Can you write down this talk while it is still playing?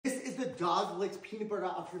the dog licks peanut butter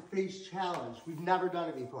off your face challenge. We've never done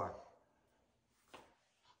it before.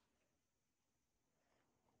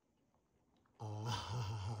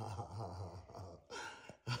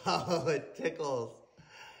 Oh, it tickles.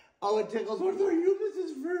 Oh, it tickles. What are you,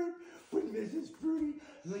 Mrs. Fruit? When Mrs. Fruity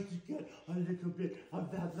likes to get a little bit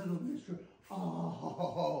of that little Mr.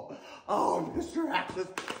 Oh, Mr. Axis.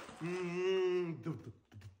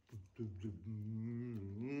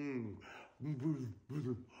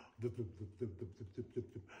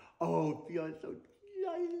 Oh, feels so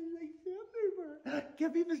nice and like sandpaper.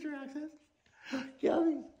 Give me, Mr. Axis. Give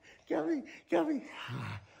me.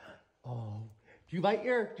 Oh, do you bite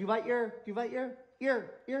ear? Do you bite ear?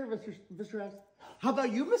 Ear, Mr. X. How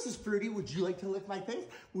about you, Mrs. Fruity? Would you like to lick my face?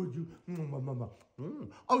 Would you?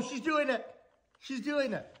 Oh, she's doing it.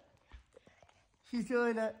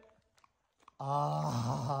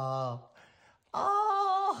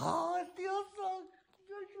 Oh, it feels so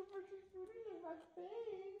good, Mrs. Fruity, in my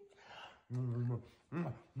face.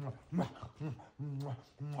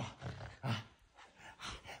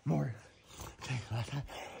 More. Dad,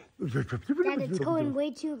 it's going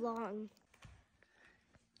way too long.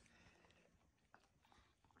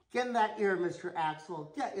 Get in that ear, Mr.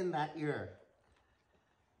 Axl. Get in that ear.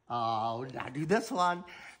 Oh, now do this one.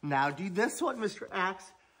 Mr.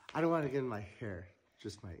 Ax. I don't want to get in my hair.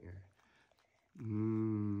 Just my ear.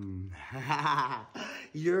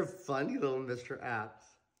 You're funny, little Mr. Ax.